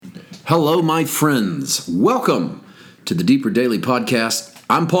Hello, my friends. Welcome to the Deeper Daily Podcast.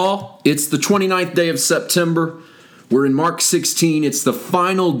 I'm Paul. It's the 29th day of September. We're in Mark 16. It's the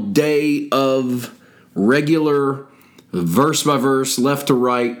final day of regular verse-by-verse, left to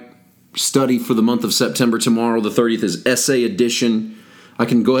right study for the month of September. Tomorrow, the 30th, is essay edition. I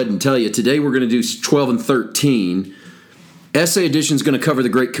can go ahead and tell you, today we're going to do 12 and 13. Essay edition is going to cover the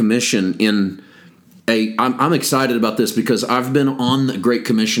Great Commission in I'm excited about this because I've been on the Great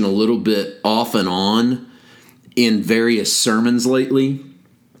Commission a little bit off and on in various sermons lately,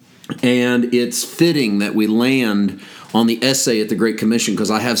 and it's fitting that we land on the essay at the Great Commission because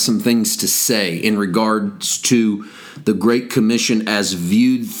I have some things to say in regards to the Great Commission as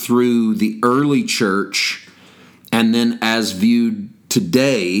viewed through the early church and then as viewed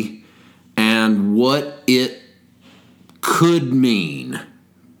today and what it could mean.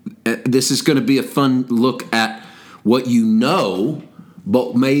 This is going to be a fun look at what you know,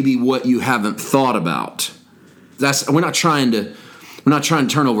 but maybe what you haven't thought about. We're not trying to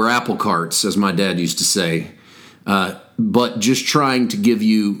turn over apple carts, as my dad used to say, but just trying to give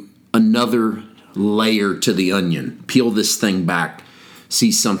you another layer to the onion. Peel this thing back,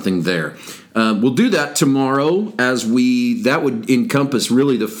 see something there. We'll do that tomorrow that would encompass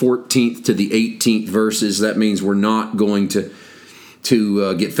really the 14th to the 18th verses. That means we're not going to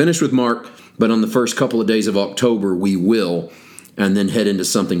get finished with Mark, but on the first couple of days of October we will, and then head into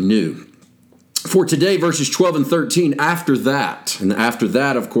something new. For today, verses 12 and 13, after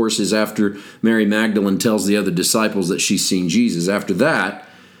that, of course, is after Mary Magdalene tells the other disciples that she's seen Jesus. After that,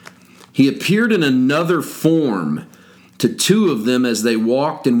 he appeared in another form to two of them as they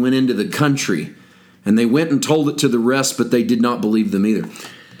walked and went into the country, and they went and told it to the rest, but they did not believe them either.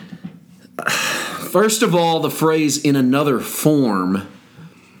 First of all, the phrase "in another form"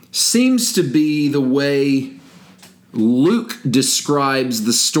 seems to be the way Luke describes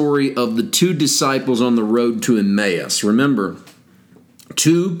the story of the two disciples on the road to Emmaus. Remember,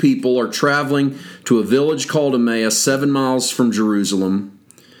 two people are traveling to a village called Emmaus, 7 miles from Jerusalem.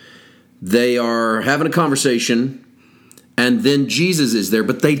 They are having a conversation, and then Jesus is there,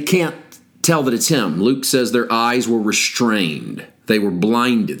 but they can't tell that it's him. Luke says their eyes were restrained. They were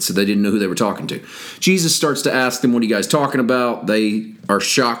blinded, so they didn't know who they were talking to. Jesus starts to ask them, "What are you guys talking about?" They are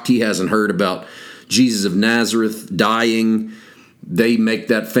shocked he hasn't heard about Jesus of Nazareth dying. They make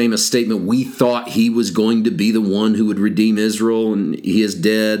that famous statement, "We thought he was going to be the one who would redeem Israel, and he is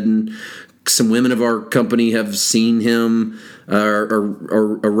dead." And some women of our company have seen him,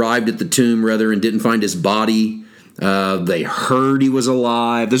 or arrived at the tomb, rather, and didn't find his body. They heard he was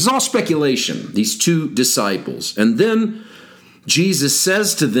alive. This is all speculation, these two disciples. And then Jesus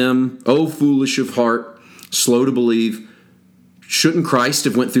says to them, "O foolish of heart, slow to believe, shouldn't Christ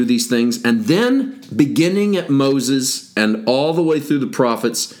have went through these things?" And then, beginning at Moses and all the way through the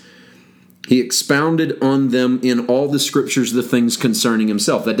prophets, he expounded on them in all the scriptures the things concerning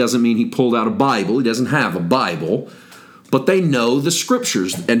himself. That doesn't mean he pulled out a Bible. He doesn't have a Bible. But they know the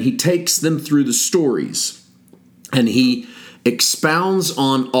scriptures, and he takes them through the stories. And he expounds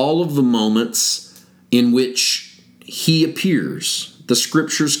on all of the moments in which he appears, the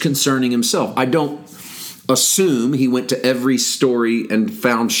scriptures concerning himself. I don't assume he went to every story and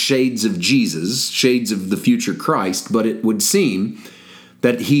found shades of Jesus, shades of the future Christ, but it would seem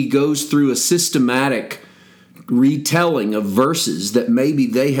that he goes through a systematic retelling of verses that maybe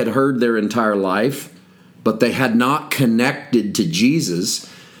they had heard their entire life, but they had not connected to Jesus,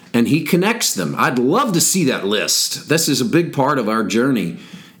 and he connects them. I'd love to see that list. This is a big part of our journey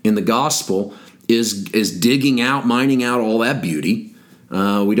in the gospel, is digging out, mining out all that beauty.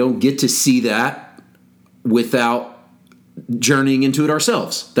 We don't get to see that without journeying into it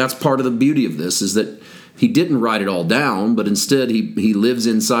ourselves. That's part of the beauty of this, is that he didn't write it all down, but instead he lives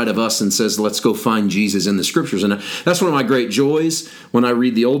inside of us and says, let's go find Jesus in the scriptures. And that's one of my great joys when I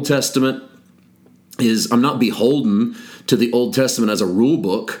read the Old Testament, is I'm not beholden to the Old Testament as a rule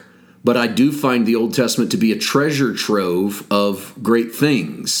book, but I do find the Old Testament to be a treasure trove of great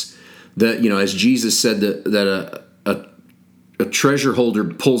things. That, as Jesus said, that a treasure holder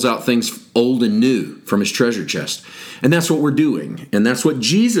pulls out things old and new from his treasure chest. And that's what we're doing. And that's what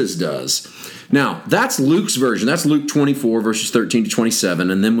Jesus does. Now, that's Luke's version. That's Luke 24, verses 13 to 27.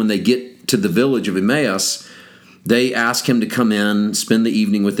 And then when they get to the village of Emmaus, they ask him to come in, spend the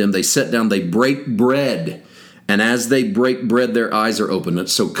evening with them. They sit down, they break bread. And as they break bread, their eyes are opened.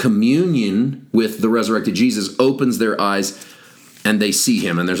 So communion with the resurrected Jesus opens their eyes, and they see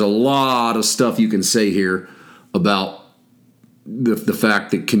him. And there's a lot of stuff you can say here about the fact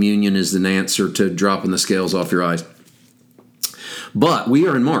that communion is an answer to dropping the scales off your eyes. But we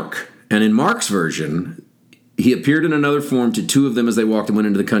are in Mark. And in Mark's version, He appeared in another form to two of them as they walked and went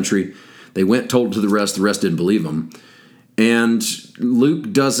into the country. They went, told to the rest didn't believe him. And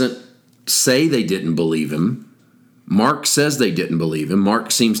Luke doesn't say they didn't believe him. Mark says they didn't believe him.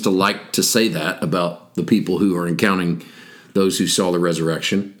 Mark seems to like to say that about the people who are encountering those who saw the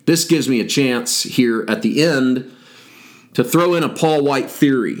resurrection. This gives me a chance here at the end to throw in a Paul White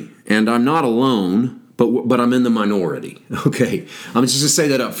theory. And I'm not alone, but I'm in the minority. Okay, I'm just going to say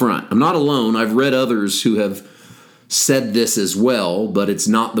that up front. I'm not alone. I've read others who have said this as well, but it's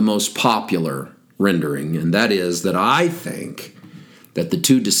not the most popular rendering. And that is that I think that the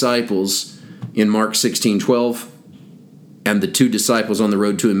two disciples in Mark 16:12 and the two disciples on the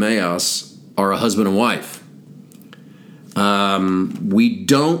road to Emmaus are a husband and wife. We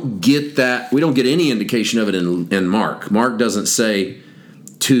don't get that. We don't get any indication of it in Mark. Mark doesn't say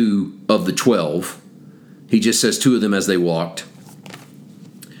two of the 12. He just says two of them as they walked.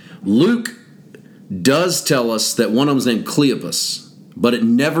 Luke does tell us that one of them is named Cleopas, but it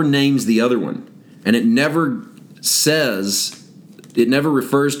never names the other one. And it never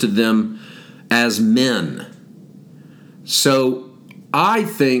refers to them as men. So I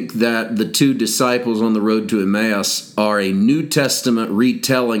think that the two disciples on the road to Emmaus are a New Testament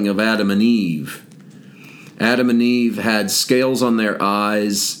retelling of Adam and Eve. Adam and Eve had scales on their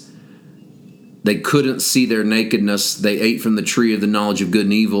eyes. They couldn't see their nakedness. They ate from the tree of the knowledge of good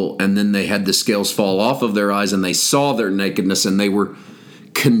and evil, and then they had the scales fall off of their eyes, and they saw their nakedness, and they were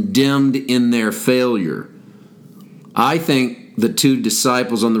condemned in their failure. I think the two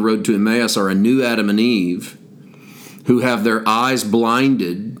disciples on the road to Emmaus are a new Adam and Eve who have their eyes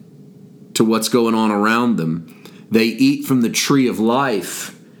blinded to what's going on around them. They eat from the tree of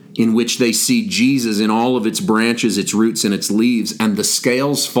life, in which they see Jesus in all of its branches, its roots, and its leaves, and the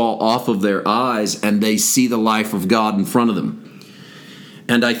scales fall off of their eyes, and they see the life of God in front of them.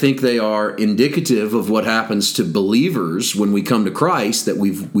 And I think they are indicative of what happens to believers when we come to Christ, that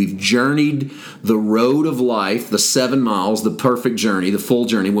we've journeyed the road of life, the 7 miles, the perfect journey, the full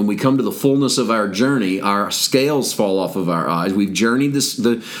journey. When we come to the fullness of our journey, our scales fall off of our eyes. We've journeyed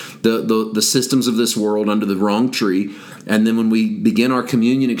the systems of this world under the wrong tree. And then when we begin our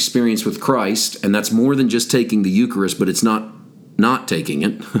communion experience with Christ, and that's more than just taking the Eucharist, but it's not taking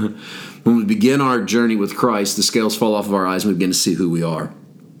it. When we begin our journey with Christ, the scales fall off of our eyes and we begin to see who we are.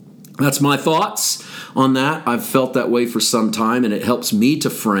 That's my thoughts on that. I've felt that way for some time, and it helps me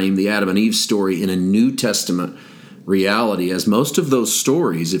to frame the Adam and Eve story in a New Testament reality, as most of those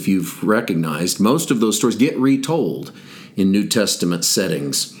stories, if you've recognized, most of those stories get retold in New Testament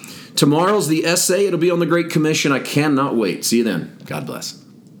settings. Tomorrow's the essay. It'll be on the Great Commission. I cannot wait. See you then. God bless.